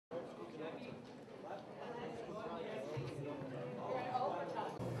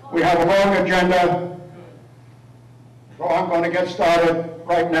We have a long agenda, so I'm going to get started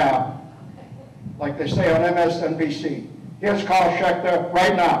right now, like they say on MSNBC. Here's Carl Shechter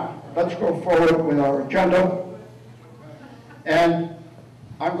right now. Let's go forward with our agenda. And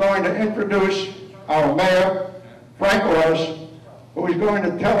I'm going to introduce our mayor, Frank Orris, who is going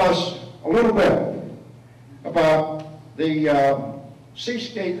to tell us a little bit about the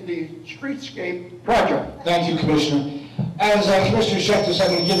seascape, the streetscape project. Thank you, Commissioner. As Commissioner Shechter said,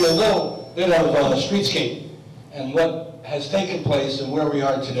 I'm going to give you a little bit of streetscape and what has taken place and where we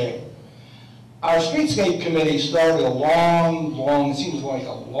are today. Our streetscape committee started it seems like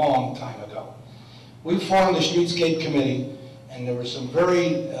a long time ago. We formed the streetscape committee, and there were some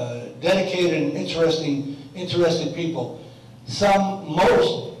very dedicated and interested people,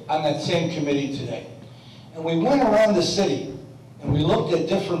 most on that same committee today. And we went around the city and we looked at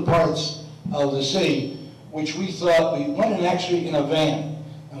different parts of the city, which we thought, we went in actually in a van,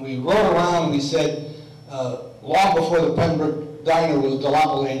 and we rode around and we said, long before the Pembroke Diner was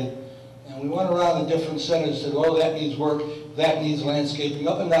dilapidated, and we went around the different centers and said, oh, that needs work, that needs landscaping,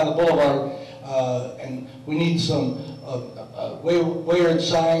 up and down the boulevard, and we need some weird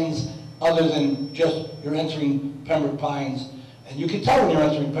signs other than just you're entering Pembroke Pines. And you can tell when you're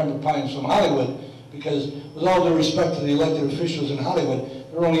entering Pembroke Pines from Hollywood, because with all due respect to the elected officials in Hollywood,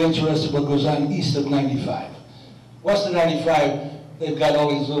 they're only interested in what goes on east of 95. West of 95, they've got all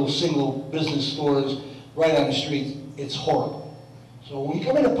these little single business stores right on the street. It's horrible. So when we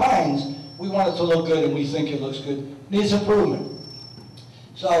come into Pines, we want it to look good, and we think it looks good. Needs improvement.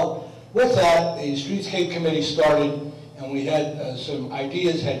 So with that, the Streetscape Committee started, and we had some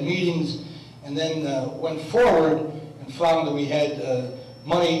ideas, had meetings, and then went forward and found that we had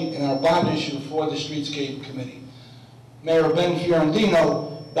money in our bond issue for the Streetscape Committee. Mayor Ben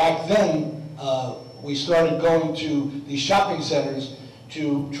Fiorentino, back then, we started going to these shopping centers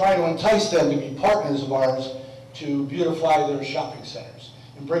to try to entice them to be partners of ours to beautify their shopping centers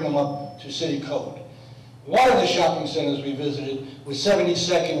and bring them up to city code. One of the shopping centers we visited was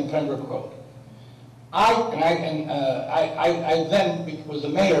 72nd and Pembroke Road. I then was the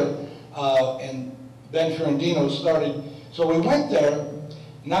mayor, and Ben Fiorentino started. So we went there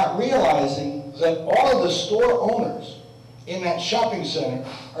not realizing that all of the store owners in that shopping center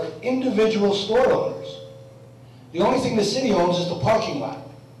are individual store owners. The only thing the city owns is the parking lot.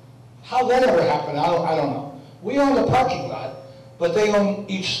 How that ever happened, I don't know. We own the parking lot, but they own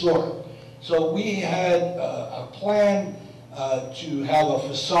each store. So we had a plan to have a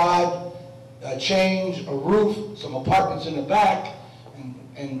facade change, a roof, some apartments in the back,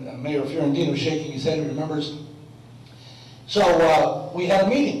 and Mayor Fiorentino shaking his head, he remembers. So we had a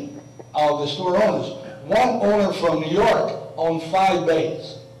meeting of the store owners. One owner from New York owned 5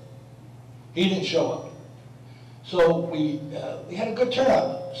 bays. He didn't show up. So we had a good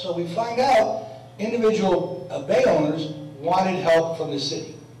turnout. So we find out individual bay owners wanted help from the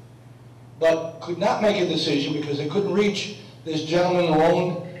city, but could not make a decision because they couldn't reach this gentleman who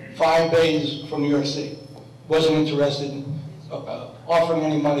owned 5 bays from New York City. Wasn't interested in offering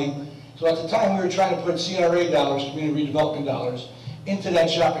any money. So at the time we were trying to put CRA dollars, community redevelopment dollars, into that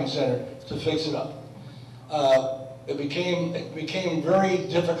shopping center to fix it up. It became very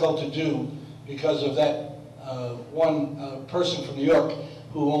difficult to do because of that one person from New York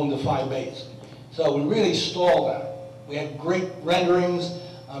who owned the 5 bays. So we really stalled on it. We had great renderings.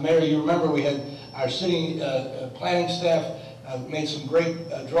 Mayor, you remember we had our city planning staff made some great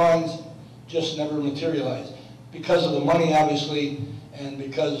drawings, just never materialized because of the money, obviously, and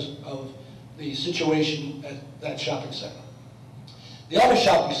because of the situation at that shopping center. The other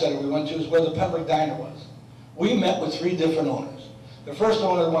shopping center we went to is where the Pembroke Diner was. We met with 3 different owners. The first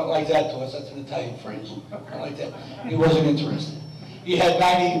owner went like that to us. That's an Italian phrase. Went like that. He wasn't interested. He had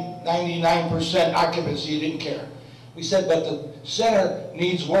 99% occupancy. He didn't care. We said, but the center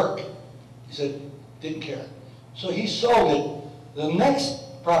needs work. He said, didn't care. So he sold it. The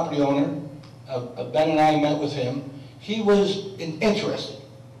next property owner, Ben and I met with him. He was interested.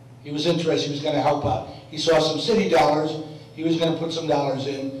 He was interested. He was going to help out. He saw some city dollars. He was going to put some dollars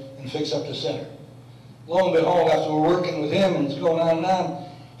in and fix up the center. Lo and behold, after we're working with him and it's going on and on,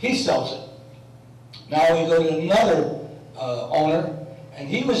 he sells it. Now we go to another owner, and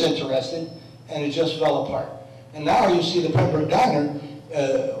he was interested, and it just fell apart. And now you see the Pembroke Diner,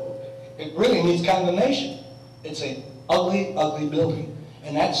 it really needs condemnation. It's an ugly, ugly building,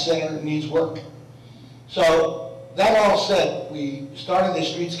 and that center needs work. So that all said, we started the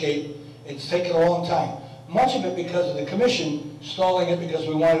streetscape. It's taken a long time. Much of it because of the commission stalling it because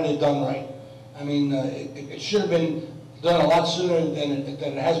we wanted it done right. I mean, it should have been done a lot sooner than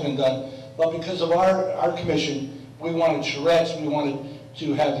it has been done. But because of our commission, we wanted charrettes, we wanted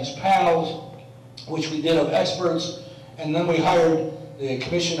to have these panels, which we did of experts, and then the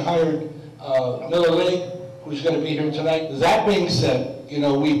commission hired Miller Lake, who's going to be here tonight. That being said, you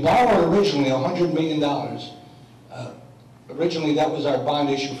know, we borrowed originally $100 million. Originally, that was our bond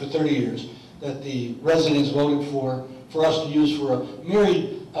issue for 30 years that the residents voted for us to use for a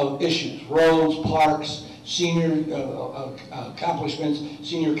myriad of issues: roads, parks, senior accomplishments,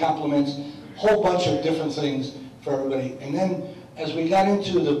 senior compliments, whole bunch of different things for everybody. And then as we got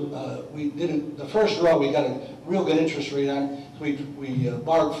into the first row, we got a real good interest rate on it. So we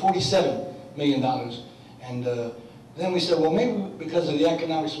borrowed $47 million. And then we said, well, maybe because of the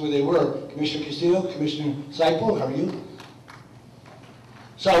economics where they were, Commissioner Castillo, Commissioner Seipel, how are you?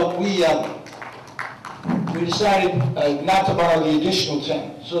 So we decided not to borrow the additional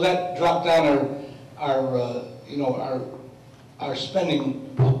 10. So that dropped down our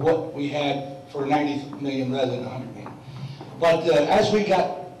spending of what we had for 90 million rather than 100 million. But as we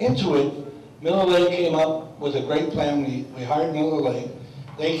got into it, Miller Lake came up with a great plan. We hired Miller Lake.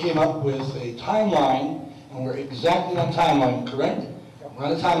 They came up with a timeline, and we're exactly on timeline, correct? We're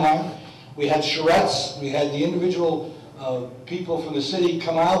on a timeline. We had charrettes. We had the individual people from the city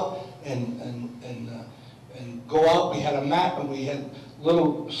come out and go out. We had a map, and we had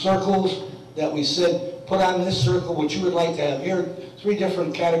little circles that we said, put on this circle what you would like to have here, 3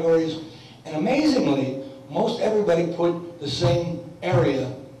 different categories. And amazingly, most everybody put the same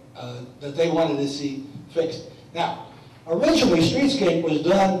area that they wanted to see fixed. Now, originally, streetscape was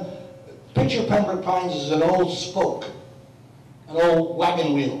done, picture Pembroke Pines as an old spoke, an old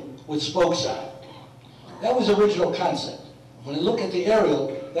wagon wheel with spokes on it. That was the original concept. When you look at the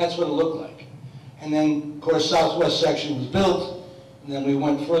aerial, that's what it looked like. And then, of course, southwest section was built, and then we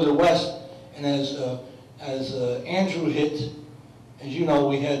went further west, and as Andrew hit, as you know,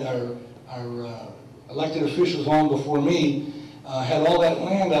 we had our elected officials long before me, had all that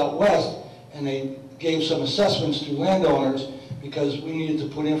land out west, and they gave some assessments to landowners because we needed to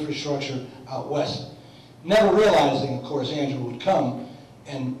put infrastructure out west. Never realizing, of course, Andrew would come,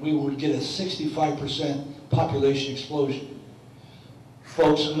 and we would get a 65% population explosion.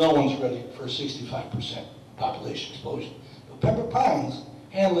 Folks, no one's ready for a 65% population explosion. But Pembroke Pines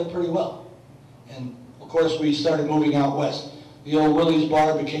handled it pretty well. And of course, we started moving out west. The old Willie's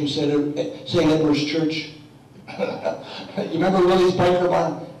Bar became St. Edward's Church. You remember Willie's Biker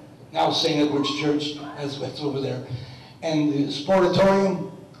Bar? Now St. Edward's Church, that's over there. And the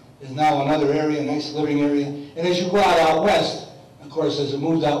Sportatorium is now another area, a nice living area. And as you go out west, of course, as it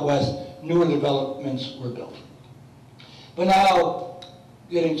moved out west, newer developments were built. But now,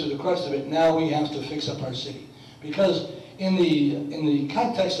 getting to the crux of it, now we have to fix up our city. Because in the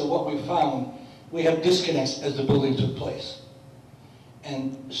context of what we found, we have disconnects as the building took place.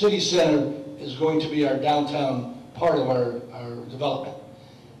 And City Center is going to be our downtown part of our development.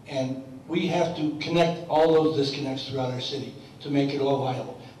 And we have to connect all those disconnects throughout our city to make it all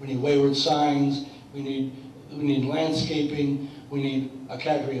viable. We need wayward signs, we need landscaping, we need a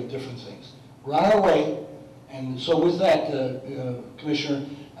cadre of different things. We're on our way, and so with that, Commissioner,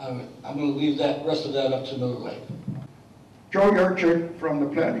 I'm going to leave that rest of that up to Miller Lake. Joe Yurchik from the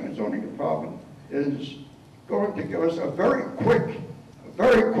Planning and Zoning Department is going to give us a very quick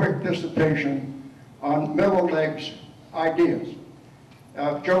dissertation on Miller Lake's ideas.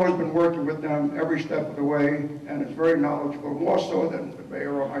 Joe has been working with them every step of the way and is very knowledgeable, more so than the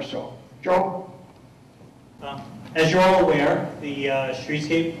mayor or myself. Joe? As you're all aware, the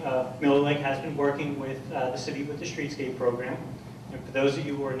Streetscape, Miller Lake has been working with the city with the Streetscape program. And for those of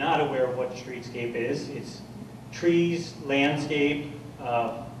you who are not aware of what Streetscape is, it's trees, landscape,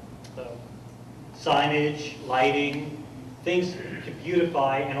 signage, lighting, things to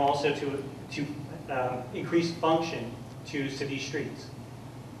beautify and also to increase function to city streets.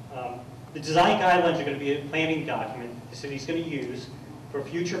 The design guidelines are going to be a planning document the city's going to use for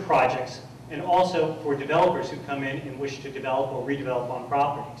future projects and also for developers who come in and wish to develop or redevelop on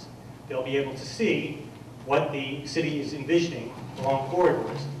properties. They'll be able to see what the city is envisioning along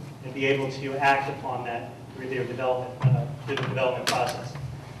corridors and be able to act upon that through their development, through the development process.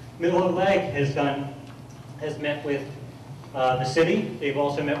 Miller Lake has met with the city, they've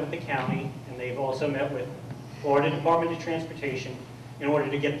also met with the county, and they've also met with Florida Department of Transportation in order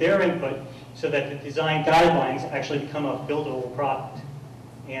to get their input so that the design guidelines actually become a buildable product.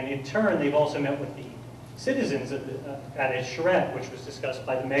 And in turn, they've also met with the citizens at a charrette, which was discussed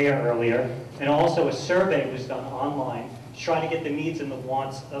by the mayor earlier, and also a survey was done online to try to get the needs and the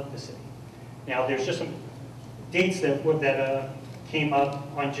wants of the city. Now, there's just some dates that came up.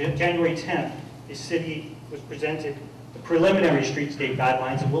 On January 10th, the city was presented the preliminary streetscape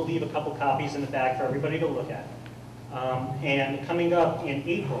guidelines, and we'll leave a couple copies in the back for everybody to look at. And coming up in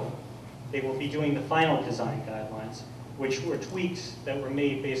April, they will be doing the final design guidelines, which were tweaks that were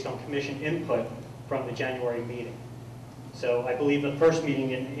made based on commission input from the January meeting. So I believe the first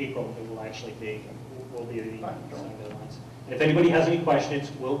meeting in April it will actually be, will be the design guidelines. And if anybody has any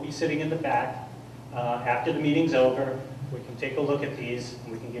questions, we'll be sitting in the back. After the meeting's over, we can take a look at these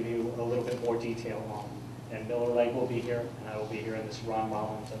and we can give you a little bit more detail on them. And Miller Lake will be here, and I will be here, and this is Ron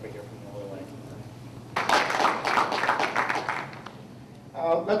Mullins over here from Miller Lake.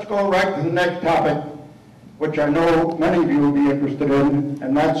 Let's go right to the next topic, which I know many of you will be interested in,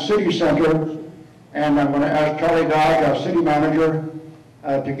 and that's City Center. And I'm going to ask Charlie Dodge, our city manager,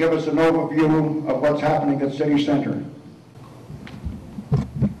 to give us an overview of what's happening at City Center.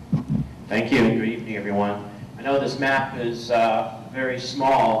 Thank you. Good evening, everyone. I know this map is very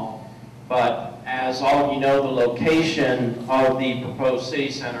small, but as all of you know, the location of the proposed city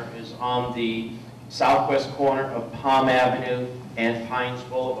center is on the southwest corner of Palm Avenue and Pines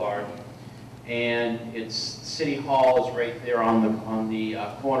Boulevard, and its City Hall is right there on the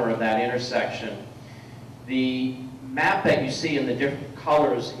corner of that intersection. The map that you see in the different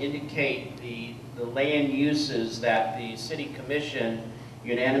colors indicate the land uses that the City Commission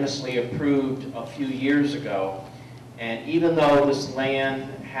unanimously approved a few years ago. And even though this land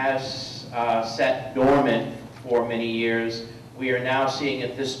has sat dormant for many years, we are now seeing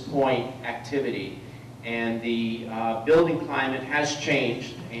at this point activity. And the building climate has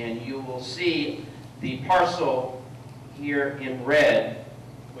changed, and you will see the parcel here in red,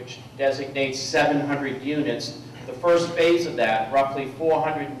 which designates 700 units. The first phase of that, roughly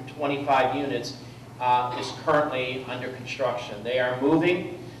 425 units, is currently under construction. They are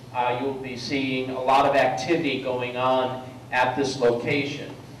moving. You'll be seeing a lot of activity going on at this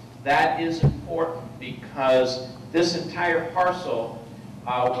location. That is important because this entire parcel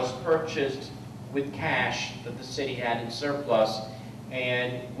was purchased with cash that the city had in surplus,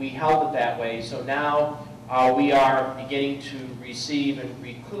 and we held it that way. So now we are beginning to receive and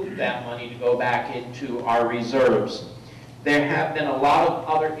recoup that money to go back into our reserves. There have been a lot of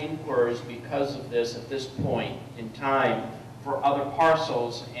other inquiries because of this at this point in time for other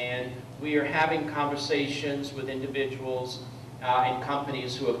parcels, and we are having conversations with individuals and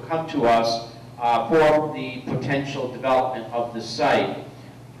companies who have come to us for the potential development of the site.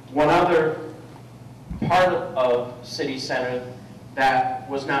 One other part of City Center that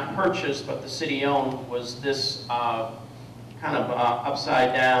was not purchased but the city owned was this kind of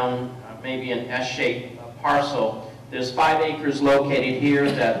upside down, maybe an S-shaped parcel. There's 5 acres located here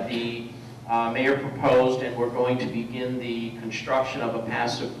that the mayor proposed, and we're going to begin the construction of a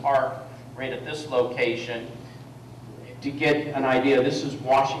passive park right at this location. To get an idea, this is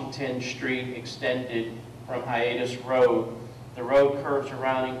Washington Street extended from Hiatus Road. The road curves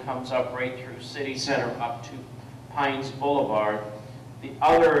around and comes up right through City Center up to Pines Boulevard. The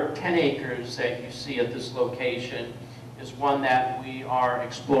other 10 acres that you see at this location is one that we are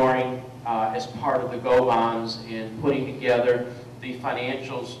exploring as part of the go-bonds in putting together the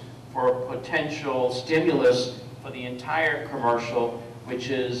financials for potential stimulus for the entire commercial, which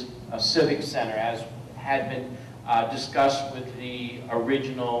is a civic center, as had been discussed with the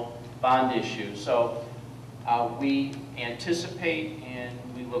original bond issue. So we anticipate and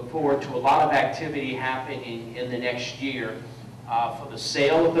we look forward to a lot of activity happening in the next year for the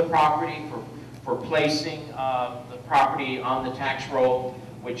sale of the property, for placing the property on the tax roll,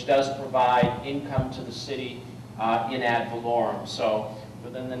 which does provide income to the city in ad valorem. So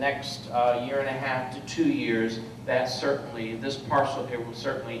within the next year and a half to 2 years, that certainly, this parcel here will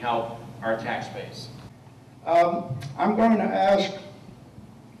certainly help our tax base. I'm going to ask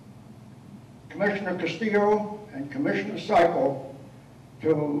Commissioner Castillo and Commissioner Seipel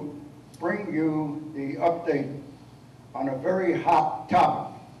to bring you the update on a very hot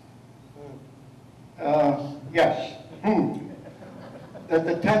topic. Yes, the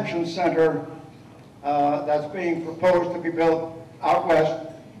detention center that's being proposed to be built out west.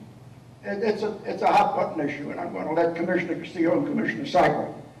 It's a hot button issue, and I'm going to let Commissioner Castillo and Commissioner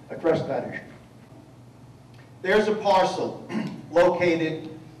Seipel address that issue. There's a parcel located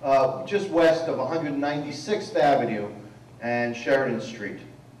just west of 196th Avenue and Sheridan Street.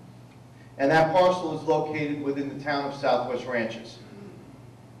 And that parcel is located within the town of Southwest Ranches.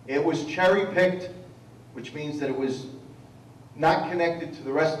 It was cherry-picked, which means that it was not connected to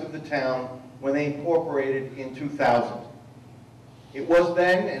the rest of the town when they incorporated in 2000. It was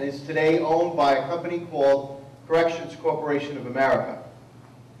then and is today owned by a company called Corrections Corporation of America.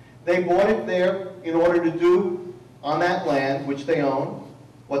 They bought it there in order to do on that land, which they own,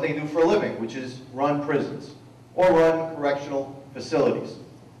 what they do for a living, which is run prisons or run correctional facilities.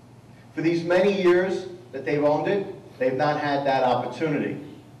 For these many years that they've owned it, They've not had that opportunity.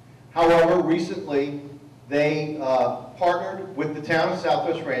 However, recently, they partnered with the town of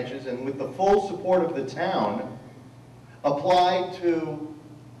Southwest Ranches, and with the full support of the town, applied to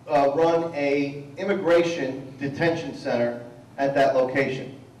run a immigration detention center at that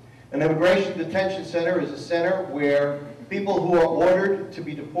location. An immigration detention center is a center where people who are ordered to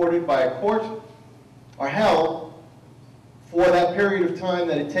be deported by a court are held for that period of time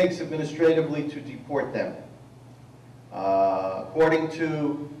that it takes administratively to deport them. According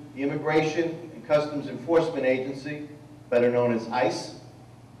to the Immigration and Customs Enforcement Agency, better known as ICE,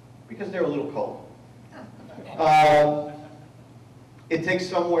 because they're a little cold, it takes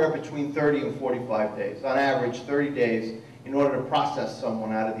somewhere between 30 and 45 days, on average 30 days, in order to process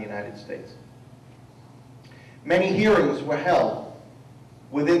someone out of the United States. Many hearings were held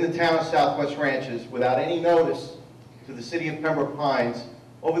within the town of Southwest Ranches without any notice to the city of Pembroke Pines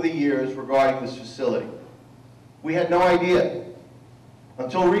over the years regarding this facility. We had no idea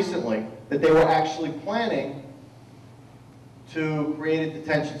until recently that they were actually planning to create a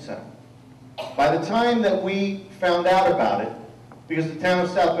detention center. By the time that we found out about it, because the town of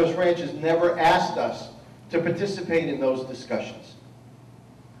Southwest Ranches never asked us to participate in those discussions.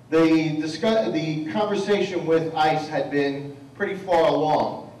 The conversation with ICE had been pretty far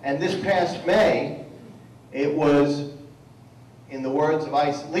along, and this past May, it was, in the words of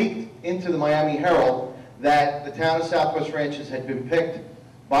ICE, leaked into the Miami Herald that the town of Southwest Ranches had been picked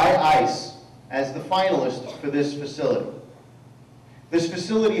by ICE as the finalist for this facility. This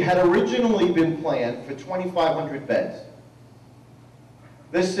facility had originally been planned for 2,500 beds.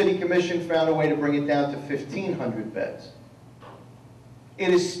 This city commission found a way to bring it down to 1,500 beds. It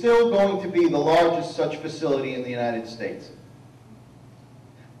is still going to be the largest such facility in the United States.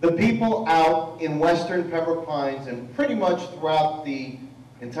 The people out in western Pembroke Pines and pretty much throughout the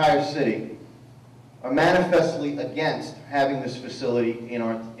entire city are manifestly against having this facility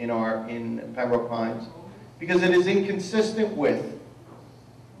in Pembroke Pines because it is inconsistent with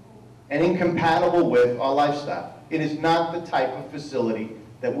and incompatible with our lifestyle. It is not the type of facility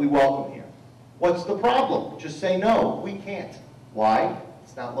that we welcome here. What's the problem? Just say no, we can't. Why?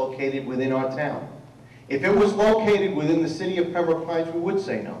 It's not located within our town. If it was located within the city of Pembroke Pines, we would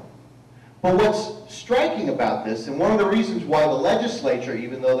say no. But what's striking about this, and one of the reasons why the legislature,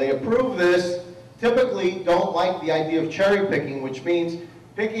 even though they approve this, typically don't like the idea of cherry picking, which means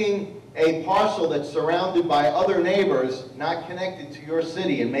picking a parcel that's surrounded by other neighbors not connected to your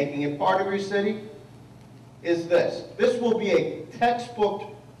city and making it part of your city, is this. This will be a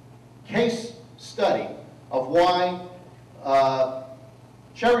textbook case study of why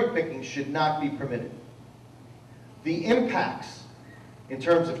cherry picking should not be permitted. The impacts in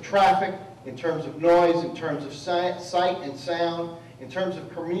terms of traffic, in terms of noise, in terms of sight and sound, in terms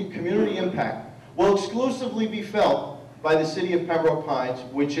of community impact, will exclusively be felt by the city of Pembroke Pines,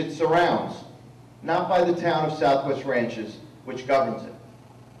 which it surrounds, not by the town of Southwest Ranches, which governs it.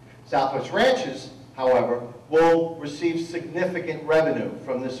 Southwest Ranches, however, will receive significant revenue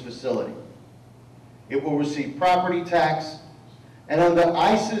from this facility. It will receive property tax, and under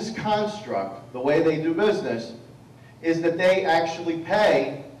ICE's construct, the way they do business, is that they actually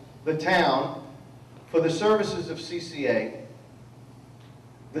pay the town for the services of CCA.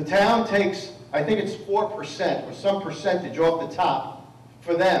 The town takes, I think it's 4% or some percentage off the top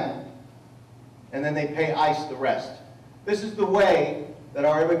for them, and then they pay ICE the rest. This is the way that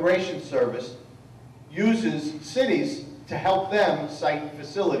our immigration service uses cities to help them site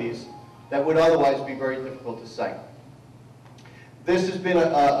facilities that would otherwise be very difficult to site. This has been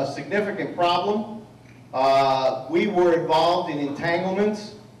a significant problem. We were involved in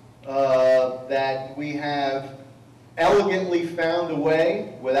entanglements that we have elegantly found a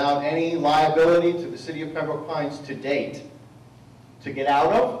way, without any liability to the city of Pembroke Pines to date, to get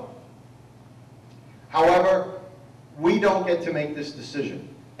out of. However, we don't get to make this decision.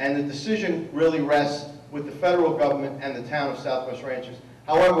 And the decision really rests with the federal government and the town of Southwest Ranches.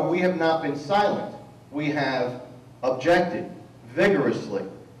 However, we have not been silent. We have objected vigorously.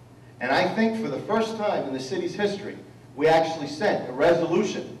 And I think for the first time in the city's history, we actually sent a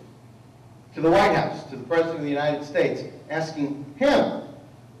resolution to the White House, to the President of the United States, asking him,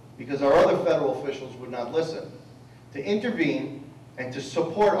 because our other federal officials would not listen, to intervene and to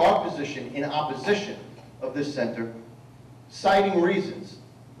support our position in opposition of this center, citing reasons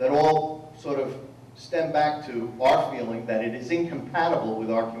that all sort of stem back to our feeling that it is incompatible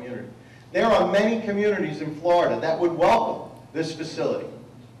with our community. There are many communities in Florida that would welcome this facility.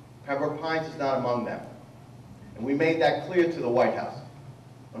 Pembroke Pines is not among them. And we made that clear to the White House.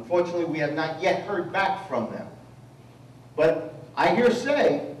 Unfortunately, we have not yet heard back from them. But I hear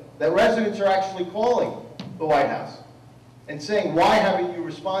say that residents are actually calling the White House and saying, why haven't you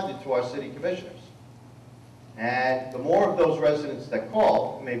responded to our city commissioners? And the more of those residents that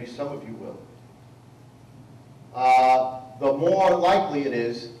call, maybe some of you will, the more likely it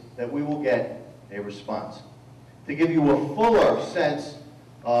is that we will get a response. To give you a fuller sense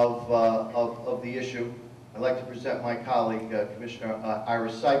of the issue, I'd like to present my colleague, Commissioner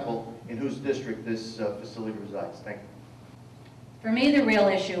Iris Seipel, in whose district this facility resides. Thank you. For me, the real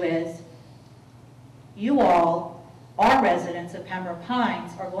issue is you all, our residents of Pembroke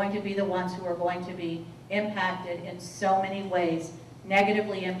Pines, are going to be the ones who are going to be impacted in so many ways,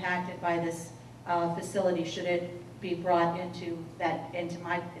 negatively impacted by this facility should it be brought into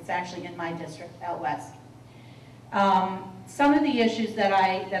it's actually in my district out west. Some of the issues that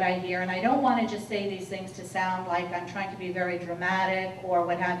I hear, and I don't want to just say these things to sound like I'm trying to be very dramatic or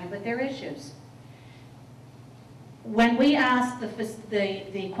what have you, but they're issues. When we ask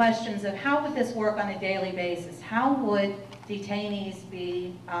the questions of how would this work on a daily basis, how would detainees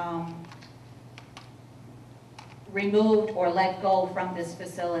be removed or let go from this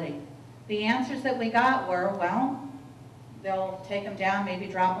facility, the answers that we got were, well, they'll take them down, maybe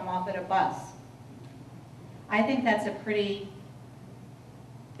drop them off at a bus. I think that's a pretty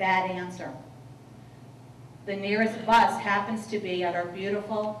bad answer. The nearest bus happens to be at our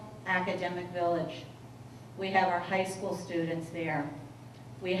beautiful academic village. We have our high school students there.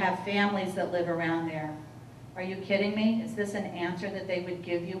 We have families that live around there. Are you kidding me? Is this an answer that they would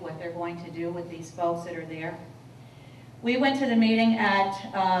give you, what they're going to do with these folks that are there? We went to the meeting out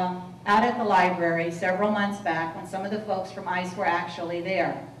at the library several months back when some of the folks from ICE were actually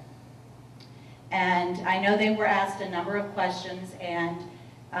there. And I know they were asked a number of questions, and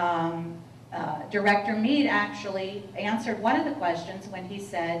Director Mead actually answered one of the questions when he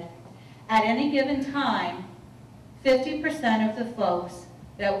said, at any given time, 50% of the folks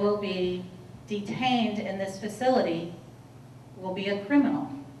that will be detained in this facility will be a criminal.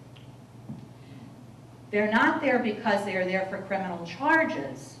 They're not there because they are there for criminal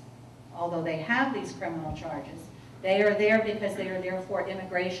charges, although they have these criminal charges. They are there because they are there for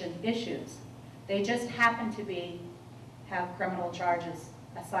immigration issues. They just happen to have criminal charges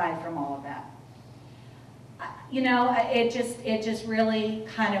aside from all of that. You know, it just really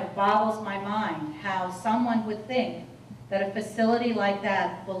kind of boggles my mind how someone would think that a facility like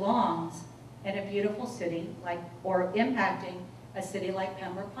that belongs in a beautiful city or impacting a city like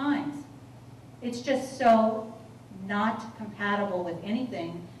Pembroke Pines. It's just so not compatible with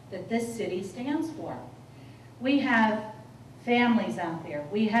anything that this city stands for. We have families out there.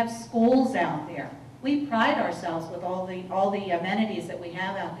 We have schools out there. We pride ourselves with all the amenities that we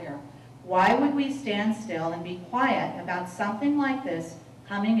have out there. Why would we stand still and be quiet about something like this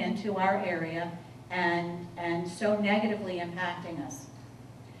coming into our area and so negatively impacting us?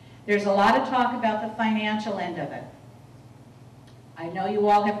 There's a lot of talk about the financial end of it. I know you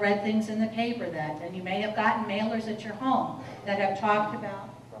all have read things in the paper and you may have gotten mailers at your home that have talked about,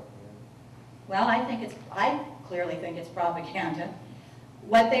 well, I clearly think it's propaganda.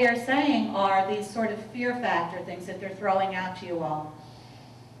 What they are saying are these sort of fear factor things that they're throwing out to you all.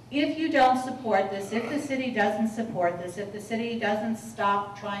 If you don't support this, if the city doesn't support this, if the city doesn't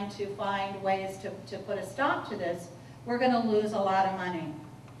stop trying to find ways to put a stop to this, we're going to lose a lot of money.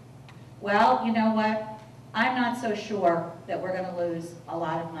 Well, you know what? I'm not so sure that we're going to lose a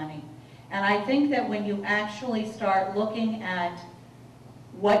lot of money. And I think that when you actually start looking at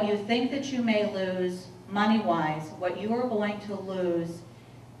what you think that you may lose money-wise, what you are going to lose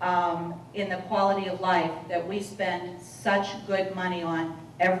in the quality of life that we spend such good money on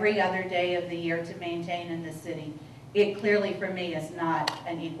every other day of the year to maintain in this city, it clearly for me is not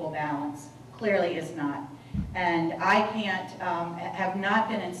an equal balance. Clearly is not. And I have not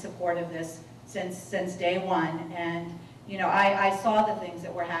been in support of this since day one. And you know, I saw the things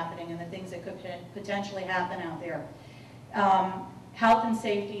that were happening and the things that could potentially happen out there. Health and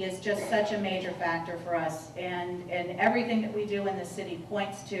safety is just such a major factor for us, and everything that we do in the city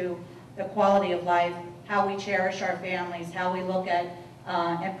points to the quality of life, how we cherish our families, how we look at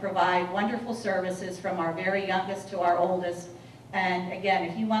and provide wonderful services from our very youngest to our oldest. And again,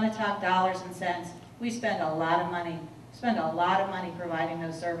 if you want to talk dollars and cents, we spend a lot of money, providing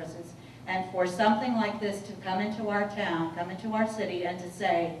those services. And for something like this to come into our town, come into our city, and to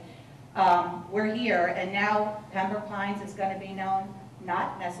say, we're here, and now Pembroke Pines is going to be known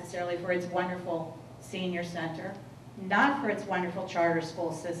not necessarily for its wonderful senior center, not for its wonderful charter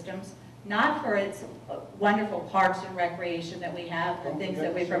school systems, not for its wonderful parks and recreation that we have, the things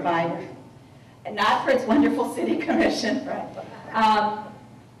that we provide, and not for its wonderful city commission, right?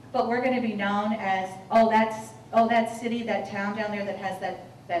 But we're going to be known as, that city, that town down there that has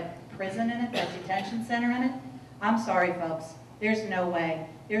that prison in it, that detention center in it. I'm sorry, folks. There's no way.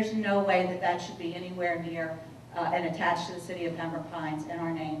 There's no way that that should be anywhere near and attached to the city of Pembroke Pines in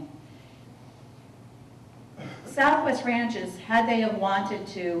our name. Southwest Ranches, had they have wanted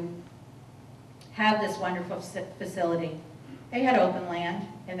to have this wonderful facility, they had open land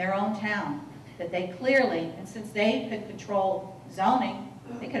in their own town that they clearly, and since they could control zoning,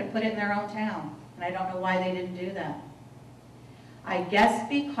 they could have put it in their own town. And I don't know why they didn't do that. I guess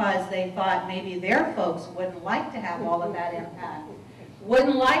because they thought maybe their folks wouldn't like to have all of that impact,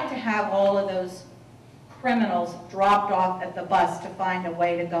 wouldn't like to have all of those criminals dropped off at the bus to find a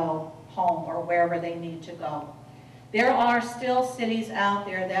way to go home or wherever they need to go. There are still cities out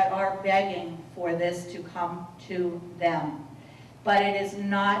there that are begging for this to come to them, but it is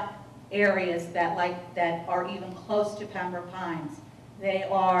not areas that are even close to Pembroke Pines. They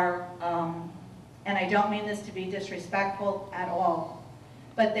are, and I don't mean this to be disrespectful at all,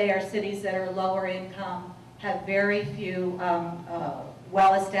 but they are cities that are lower income, have very few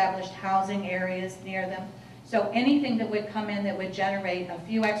well-established housing areas near them. So anything that would come in that would generate a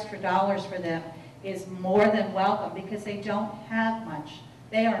few extra dollars for them is more than welcome because they don't have much.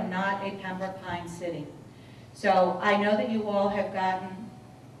 They are not a Pembroke Pines city. So I know that you all have gotten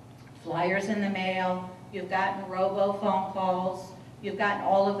flyers in the mail, you've gotten robo phone calls, you've gotten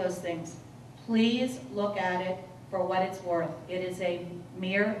all of those things. Please look at it for what it's worth. It is a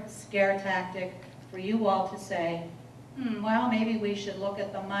mere scare tactic for you all to say, well, maybe we should look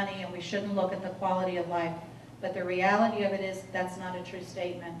at the money and we shouldn't look at the quality of life. But the reality of it is that's not a true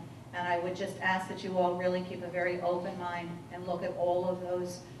statement. And I would just ask that you all really keep a very open mind and look at all of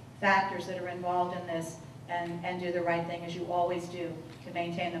those factors that are involved in this and do the right thing as you always do to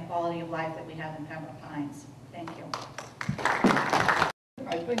maintain the quality of life that we have in Pembroke Pines. Thank you.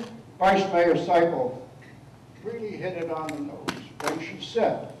 I think Vice Mayor Seipel really hit it on the nose when she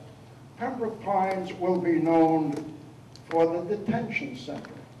said Pembroke Pines will be known for the detention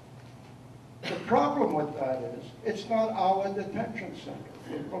center. The problem with that is it's not our detention center.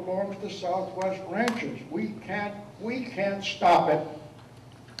 It belongs to Southwest Ranches. We can't stop it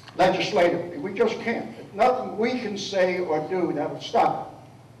legislatively. We just can't. There's nothing we can say or do that will stop it.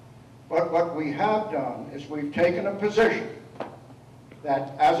 But what we have done is we've taken a position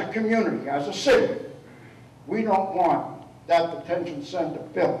that as a community, as a city, we don't want that detention center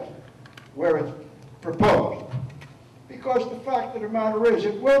built where it's proposed. Because the fact of the matter is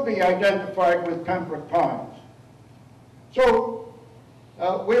it will be identified with Pembroke Pines. So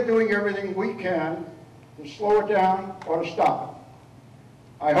we're doing everything we can to slow it down or to stop it.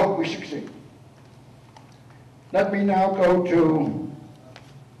 I hope we succeed. Let me now go to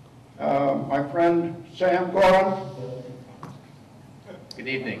my friend Sam Gorin. Good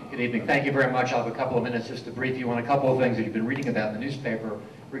evening. Good evening. Thank you very much. I'll have a couple of minutes just to brief you on a couple of things that you've been reading about in the newspaper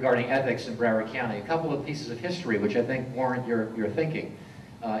regarding ethics in Broward County. A couple of pieces of history which I think warrant your thinking.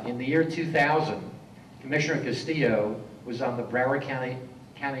 In the year 2000, Commissioner Castillo was on the Broward County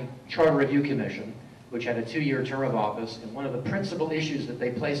Charter Review Commission, which had a 2-year term of office, and one of the principal issues that they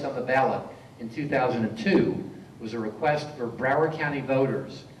placed on the ballot in 2002 was a request for Broward County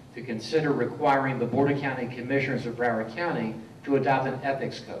voters to consider requiring the Board of County Commissioners of Broward County to adopt an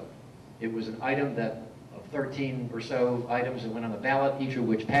ethics code. It was an item that, of 13 or so items that went on the ballot, each of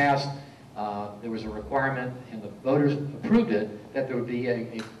which passed. There was a requirement, and the voters approved it, that there would be a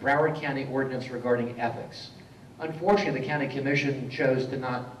Broward County ordinance regarding ethics. Unfortunately, the County Commission chose to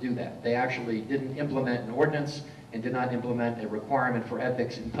not do that. They actually didn't implement an ordinance and did not implement a requirement for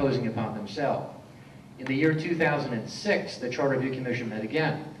ethics imposing upon themselves. In the year 2006, the Charter Review Commission met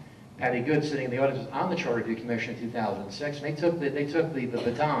again. Patty Good, sitting in the audience, was on the Charter Review Commission in 2006, and they took the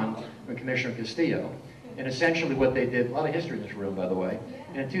baton from Commissioner Castillo. And essentially what they did, a lot of history in this room, by the way,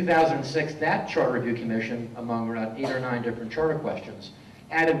 and in 2006, that Charter Review Commission, among around 8 or 9 different charter questions,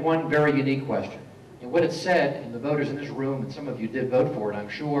 added one very unique question. And what it said, and the voters in this room, and some of you did vote for it, I'm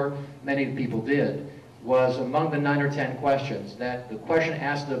sure many people did, was among the 9 or 10 questions, that the question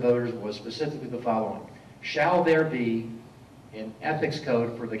asked the voters was specifically the following: shall there be an ethics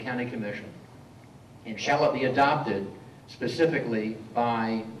code for the County Commission? And shall it be adopted specifically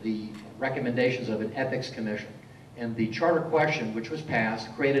by the recommendations of an ethics commission? And the charter question, which was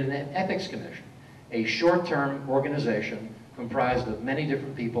passed, created an ethics commission, a short-term organization comprised of many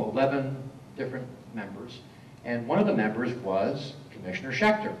different people, 11 different members, and one of the members was Commissioner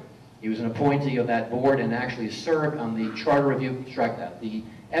Shechter. He was an appointee of that board and actually served on the Charter Review, the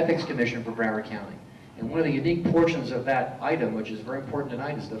Ethics Commission for Broward County. And one of the unique portions of that item, which is very important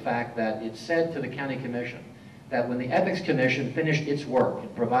tonight, is the fact that it said to the County Commission that when the Ethics Commission finished its work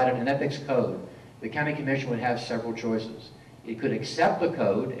and provided an ethics code, the County Commission would have several choices. It could accept the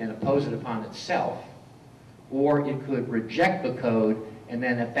code and impose it upon itself, or it could reject the code, and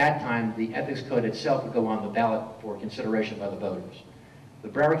then at that time, the ethics code itself would go on the ballot for consideration by the voters. The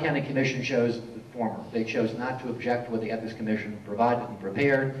Broward County Commission chose the former. They chose not to object to what the Ethics Commission provided and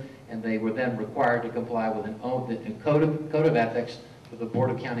prepared, and they were then required to comply with a code of ethics for the Board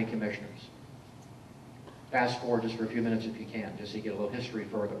of County Commissioners. Fast forward just for a few minutes if you can, just so you get a little history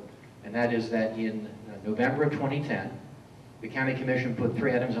further. And that is that in November of 2010, the County Commission put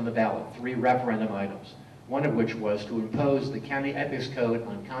 3 items on the ballot, 3 referendum items, one of which was to impose the county ethics code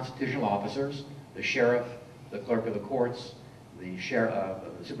on constitutional officers, the sheriff, the clerk of the courts, the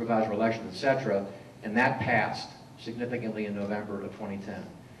supervisor of elections, etc., and that passed significantly in November of 2010.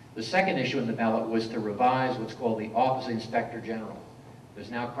 The second issue in the ballot was to revise what's called the Office of Inspector General. There's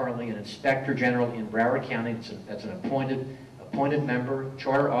now currently an Inspector General in Broward County that's an appointed member,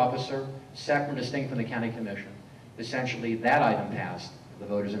 charter officer, separate and distinct from the County Commission. Essentially, that item passed the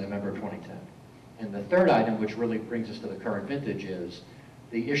voters in November of 2010. And the third item, which really brings us to the current vintage, is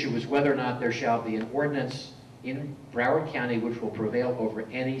the issue is whether or not there shall be an ordinance in Broward County which will prevail over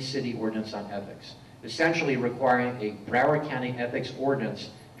any city ordinance on ethics, essentially requiring a Broward County ethics ordinance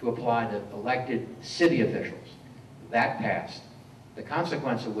to apply to elected city officials. That passed. The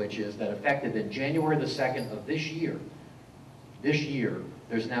consequence of which is that effective in January the 2nd of this year,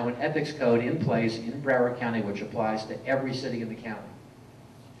 there's now an ethics code in place in Broward County which applies to every city in the county,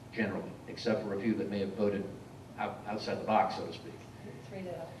 generally, except for a few that may have voted outside the box, so to speak.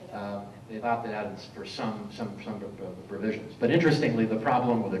 They've opted out for some provisions. But interestingly, the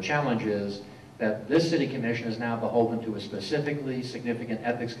problem or the challenge is that this city commission is now beholden to a specifically significant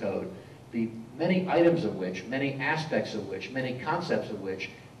ethics code, the many items of which, many aspects of which, many concepts of which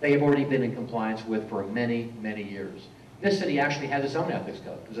they have already been in compliance with for many, many years. This city actually has its own ethics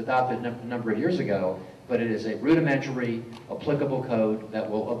code. It was adopted a number of years ago, but it is a rudimentary, applicable code that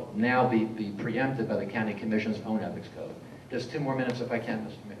will now be preempted by the County Commission's own ethics code. Just 2 more minutes if I can,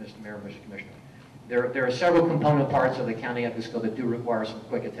 Mr. Mayor, Mr. Commissioner. There are several component parts of the County Ethics Code that do require some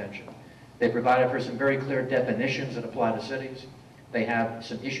quick attention. They provided for some very clear definitions that apply to cities. They have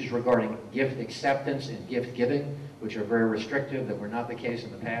some issues regarding gift acceptance and gift giving, which are very restrictive, that were not the case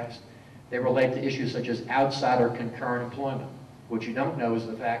in the past. They relate to issues such as outside or concurrent employment. What you don't know is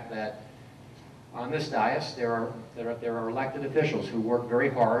the fact that on this dais, there are elected officials who work very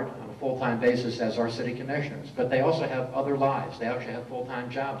hard on a full-time basis as our city commissioners, but they also have other lives. They actually have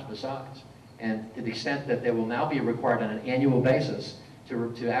full-time jobs besides. And to the extent that they will now be required on an annual basis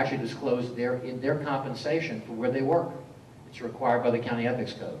to actually disclose their compensation for where they work. It's required by the County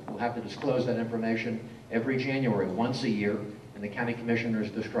Ethics Code. We'll have to disclose that information every January, once a year, and the county commissioners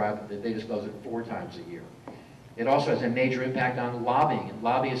describe that they disclose it 4 times a year. It also has a major impact on lobbying and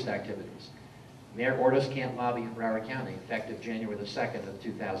lobbyist activities. Mayor Ordos can't lobby in Broward County effective January the 2nd of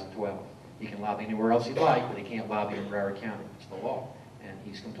 2012. He can lobby anywhere else he'd like, but he can't lobby in Broward County. It's the law, and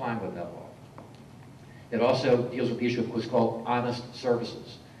he's complying with that law. It also deals with the issue of what's called honest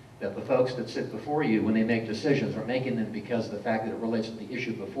services, that the folks that sit before you when they make decisions are making them because of the fact that it relates to the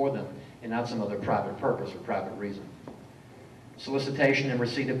issue before them and not some other private purpose or private reason. Solicitation and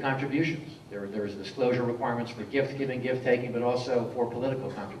receipt of contributions. There is disclosure requirements for gift giving, gift taking, but also for political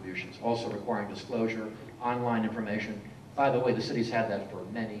contributions, also requiring disclosure, online information. By the way, the city's had that for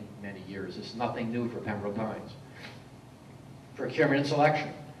many, many years. It's nothing new for Pembroke Pines. Procurement and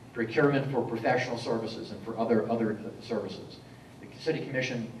selection. Procurement for professional services and for other services. The City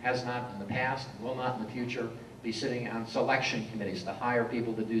Commission has not in the past, and will not in the future, be sitting on selection committees to hire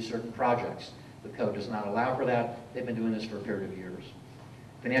people to do certain projects. The code does not allow for that. They've been doing this for a period of years.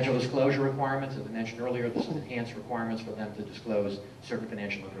 Financial disclosure requirements, as I mentioned earlier, there's some enhanced requirements for them to disclose certain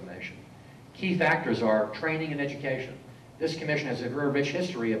financial information. Key factors are training and education. This commission has a very rich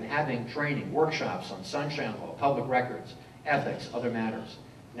history of having training, workshops on sunshine law, public records, ethics, other matters.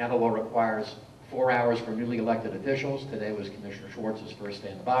 Now the law requires 4 hours for newly elected officials. Today was Commissioner Schwartz's first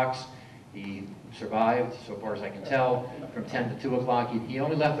day in the box. He survived, so far as I can tell, from 10 to 2 o'clock. He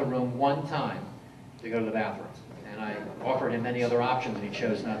only left the room 1 time to go to the bathroom. And I offered him many other options, and he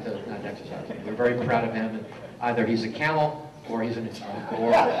chose not to exercise. We're very proud of him. And either he's a camel, or he's or he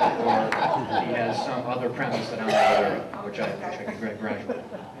has some other premise that I'm not aware of, which I congratulate.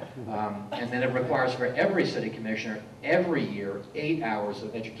 And then it requires for every city commissioner, every year, 8 hours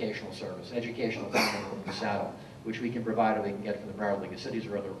of educational service, educational training in the saddle, which we can provide or they can get from the Broward League of Cities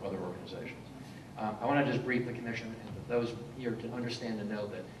or other organizations. I want to just brief the commission and those here to understand and know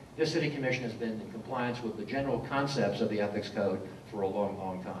that this city commission has been in compliance with the general concepts of the ethics code for a long,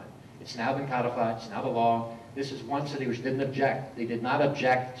 long time. It's now been codified, it's now the law. This is one city which didn't object. They did not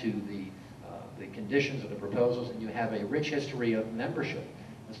object to the conditions of the proposals, and you have a rich history of membership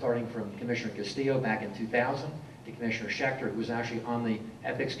starting from Commissioner Castillo back in 2000 to Commissioner Shechter, who was actually on the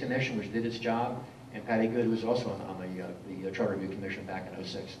Ethics Commission, which did its job, and Patty Good, who was also on the Charter Review Commission back in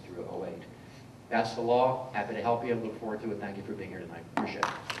 06 through 08. That's the law. Happy to help you. Look forward to it. Thank you for being here tonight. Appreciate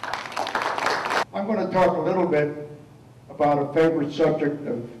it. I'm going to talk a little bit about a favorite subject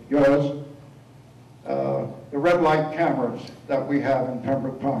of yours, the red light cameras that we have in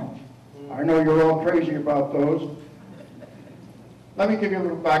Pembroke Pines. I know you're all crazy about those. Let me give you a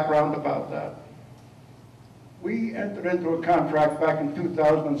little background about that. We entered into a contract back in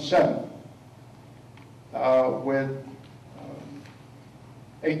 2007 with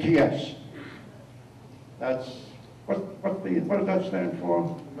ATS. That's, what does that stand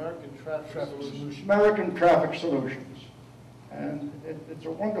for? American Traffic Solutions. American Traffic Solutions. And it's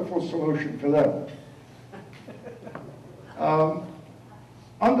a wonderful solution for them.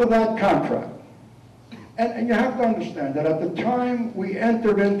 Under that contract, and you have to understand that at the time we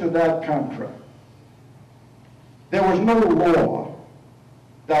entered into that contract, there was no law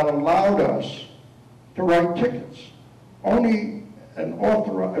that allowed us to write tickets. Only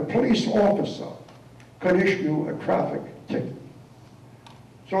a police officer could issue a traffic ticket.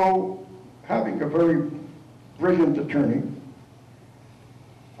 So, having a very brilliant attorney,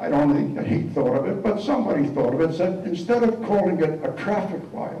 I don't think that he thought of it, but somebody thought of it, said instead of calling it a traffic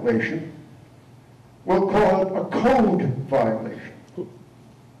violation, we'll call it a code violation.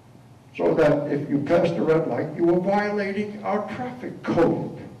 So that if you passed a red light, you were violating our traffic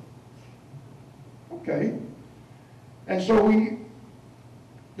code. Okay? And so we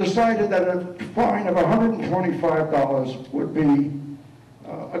decided that a fine of $125 would be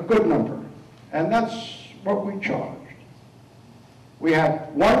a good number. And that's what we charged. We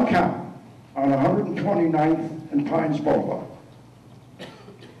had one count on 129th and Pines Boulevard.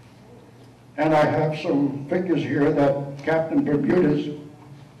 And I have some figures here that Captain Bermudez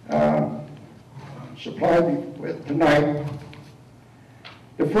supplied me with tonight.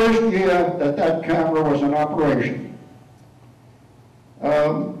 The first year that that camera was in operation,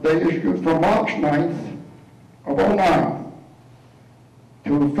 they issued from March 9th of 09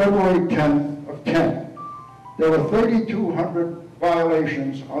 to February 10th of 10. There were 3,200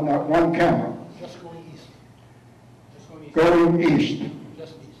 violations on that one camera. Just going east. Just going east. Going east.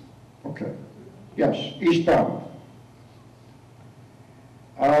 Just east. Okay. Yes, eastbound.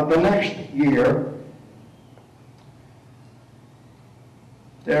 The next year,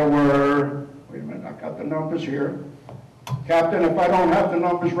 there were, wait a minute, I got the numbers here. Captain, if I don't have the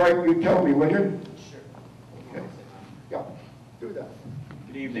numbers right, you tell me, will you? Sure. Okay. Yeah, do that.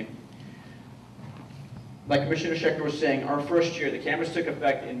 Good evening. Like Commissioner Shechter was saying, our first year, the cameras took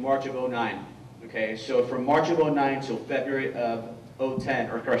effect in March of 09. Okay, so from March of 09 till February of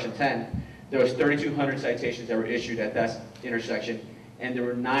 010, or correction 10, there was 3,200 citations that were issued at that intersection, and there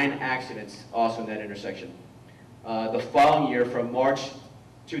were 9 accidents also in that intersection. The following year, from March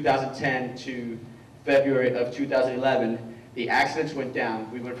 2010 to February of 2011, the accidents went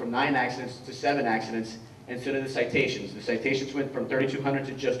down. We went from 9 accidents to 7 accidents, and so did the citations. The citations went from 3,200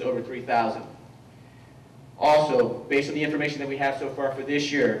 to just over 3,000. Also, based on the information that we have so far for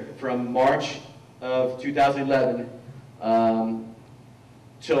this year, from March of 2011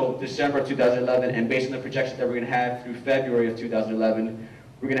 till December of 2011, and based on the projections that we're going to have through February of 2011,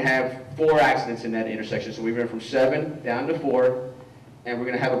 we're going to have 4 accidents in that intersection. So we went from 7 down to 4, and we're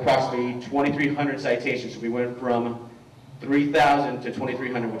going to have approximately 2,300 citations. So we went from 3,000 to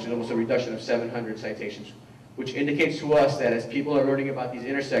 2,300, which is almost a reduction of 700 citations, which indicates to us that as people are learning about these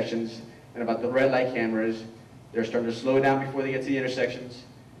intersections and about the red light cameras, they're starting to slow down before they get to the intersections,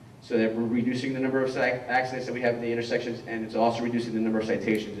 so that we're reducing the number of accidents that we have in the intersections, and it's also reducing the number of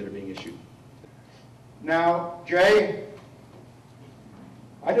citations that are being issued. Now, Jay,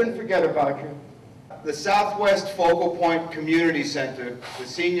 I didn't forget about you. The Southwest Focal Point Community Center, the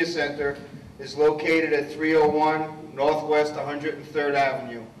Senior Center, is located at 301 Northwest 103rd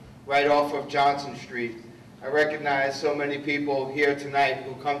Avenue, right off of Johnson Street. I recognize so many people here tonight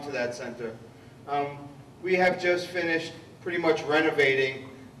who come to that center. We have just finished pretty much renovating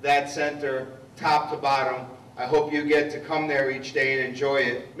that center top to bottom. I hope you get to come there each day and enjoy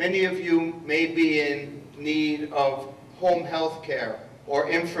it. Many of you may be in need of home health care or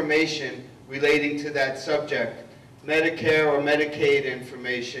information relating to that subject, Medicare or Medicaid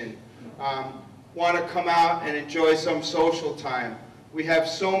information. Want to come out and enjoy some social time. We have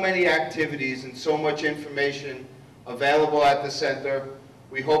so many activities and so much information available at the center.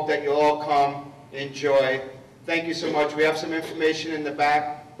 We hope that you'll all come, enjoy. Thank you so much. We have some information in the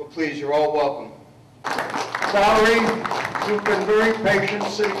back, but please, you're all welcome. Valerie, you've been very patient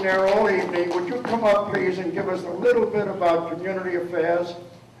sitting there all evening. Would you come up, please, and give us a little bit about community affairs?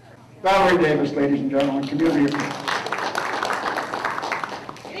 Valerie Davis, ladies and gentlemen, community affairs.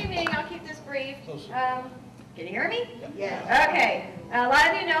 Good evening, I'll keep this brief. Can you hear me? Yes. Okay, a lot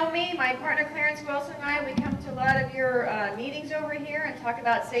of you know me, my partner Clarence Wilson and I, we come to a lot of your meetings over here and talk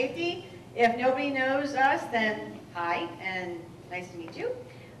about safety. If nobody knows us, then hi, and nice to meet you.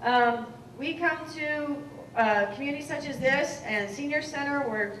 We come to communities such as this and Senior Center,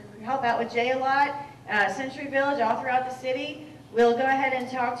 where we help out with Jay a lot, Century Village, all throughout the city. We'll go ahead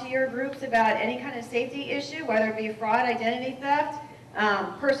and talk to your groups about any kind of safety issue, whether it be fraud, identity theft,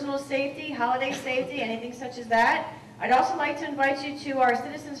 personal safety, holiday safety, anything such as that. I'd also like to invite you to our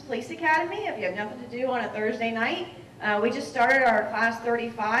Citizens Police Academy if you have nothing to do on a Thursday night. We just started our class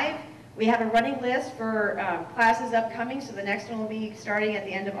 35. We have a running list for classes upcoming, so the next one will be starting at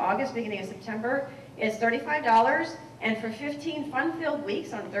the end of August, beginning of September. It's $35, and for 15 fun-filled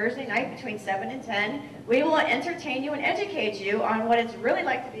weeks on Thursday night between 7 and 10, we will entertain you and educate you on what it's really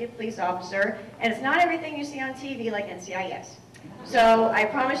like to be a police officer, and it's not everything you see on TV like NCIS. So I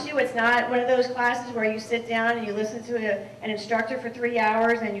promise you it's not one of those classes where you sit down and you listen to an instructor for 3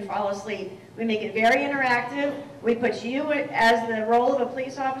 hours and you fall asleep. We make it very interactive. We put you as the role of a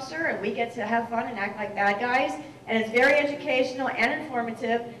police officer, and we get to have fun and act like bad guys. And it's very educational and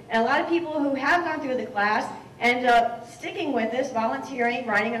informative. And a lot of people who have gone through the class end up sticking with this, volunteering,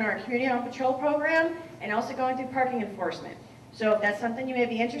 riding in our community on patrol program, and also going through parking enforcement. So if that's something you may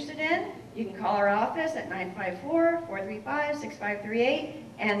be interested in, you can call our office at 954-435-6538,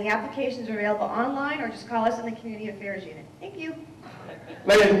 and the applications are available online, or just call us in the Community Affairs Unit. Thank you.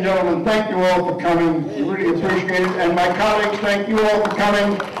 Ladies and gentlemen, thank you all for coming. We really appreciate it. And my colleagues, thank you all for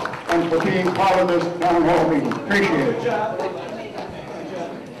coming and for being part of this town hall meeting. Appreciate it.